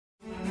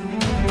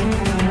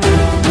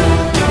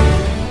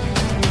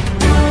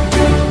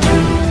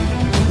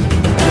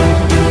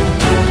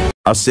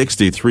a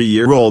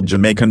 63-year-old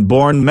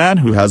Jamaican-born man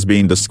who has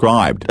been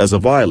described as a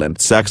violent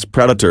sex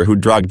predator who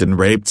drugged and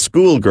raped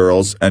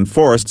schoolgirls and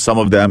forced some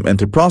of them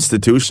into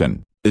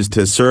prostitution, is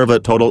to serve a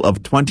total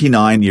of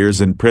 29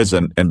 years in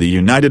prison in the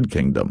United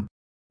Kingdom.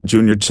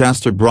 Junior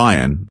Chester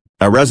Bryan,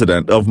 a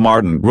resident of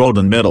Martin Road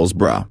in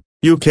Middlesbrough,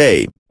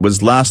 UK,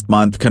 was last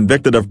month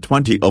convicted of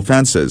 20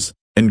 offences,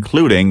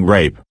 including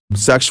rape,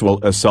 sexual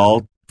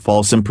assault,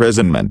 false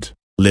imprisonment,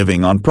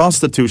 living on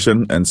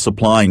prostitution and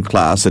supplying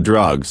class A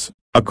drugs,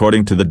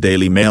 according to the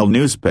Daily Mail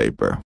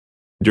newspaper.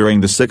 During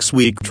the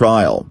 6-week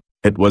trial,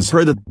 it was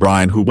heard that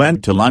Bryan, who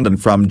went to London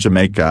from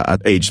Jamaica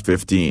at age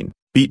 15,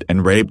 beat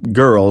and raped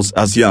girls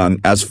as young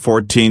as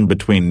 14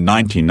 between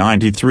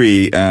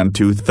 1993 and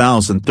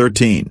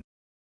 2013.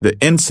 The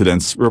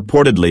incidents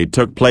reportedly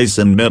took place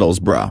in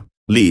Middlesbrough,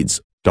 Leeds,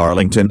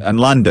 Darlington and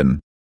London.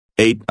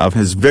 8 of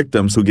his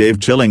victims who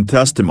gave chilling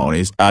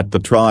testimonies at the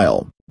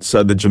trial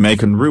said the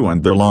Jamaican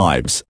ruined their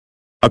lives.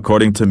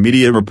 According to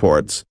media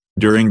reports,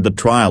 during the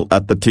trial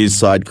at the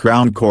Teesside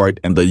Crown Court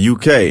in the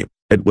UK,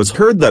 it was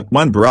heard that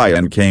when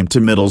Bryan came to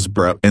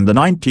Middlesbrough in the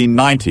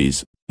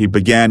 1990s, he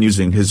began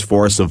using his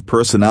force of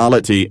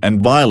personality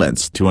and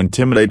violence to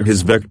intimidate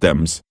his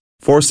victims,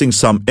 forcing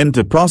some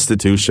into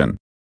prostitution.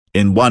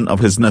 In one of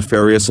his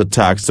nefarious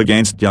attacks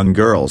against young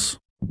girls,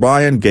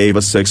 Bryan gave a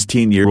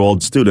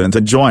 16-year-old student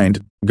a joint,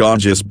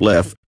 ganja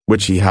spliff,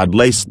 which he had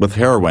laced with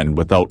heroin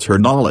without her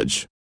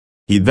knowledge.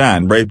 He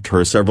then raped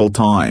her several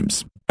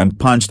times, and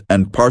punched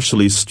and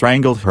partially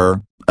strangled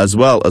her, as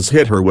well as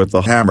hit her with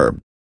a hammer.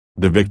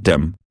 The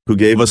victim, who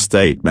gave a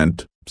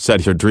statement,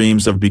 said her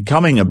dreams of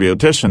becoming a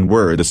beautician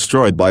were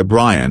destroyed by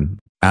Bryan,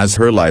 as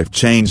her life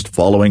changed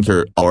following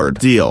her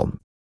ordeal.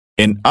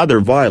 In other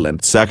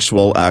violent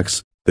sexual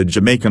acts, the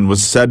Jamaican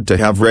was said to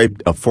have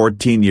raped a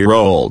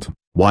 14-year-old,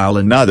 while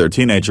another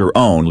teenager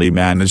only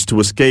managed to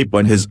escape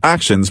when his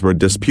actions were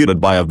disputed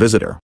by a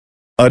visitor.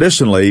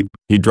 Additionally,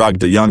 he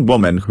drugged a young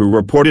woman who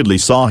reportedly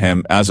saw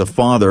him as a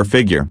father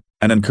figure,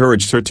 and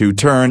encouraged her to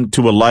turn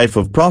to a life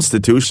of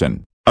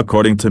prostitution,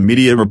 according to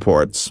media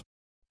reports.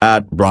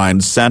 At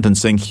Bryan's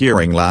sentencing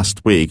hearing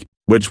last week,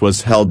 which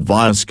was held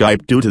via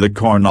Skype due to the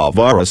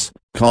coronavirus,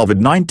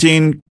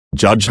 COVID-19,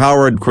 Judge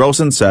Howard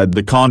Crowson said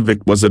the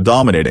convict was a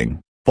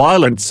dominating,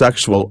 violent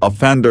sexual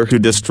offender who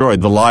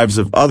destroyed the lives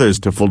of others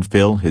to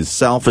fulfill his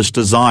selfish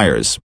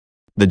desires.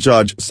 The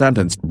judge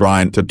sentenced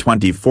Bryan to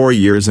 24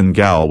 years in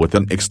gaol with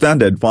an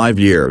extended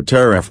 5-year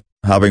tariff,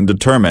 having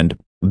determined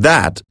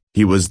that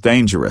he was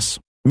dangerous.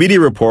 Media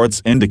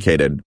reports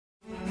indicated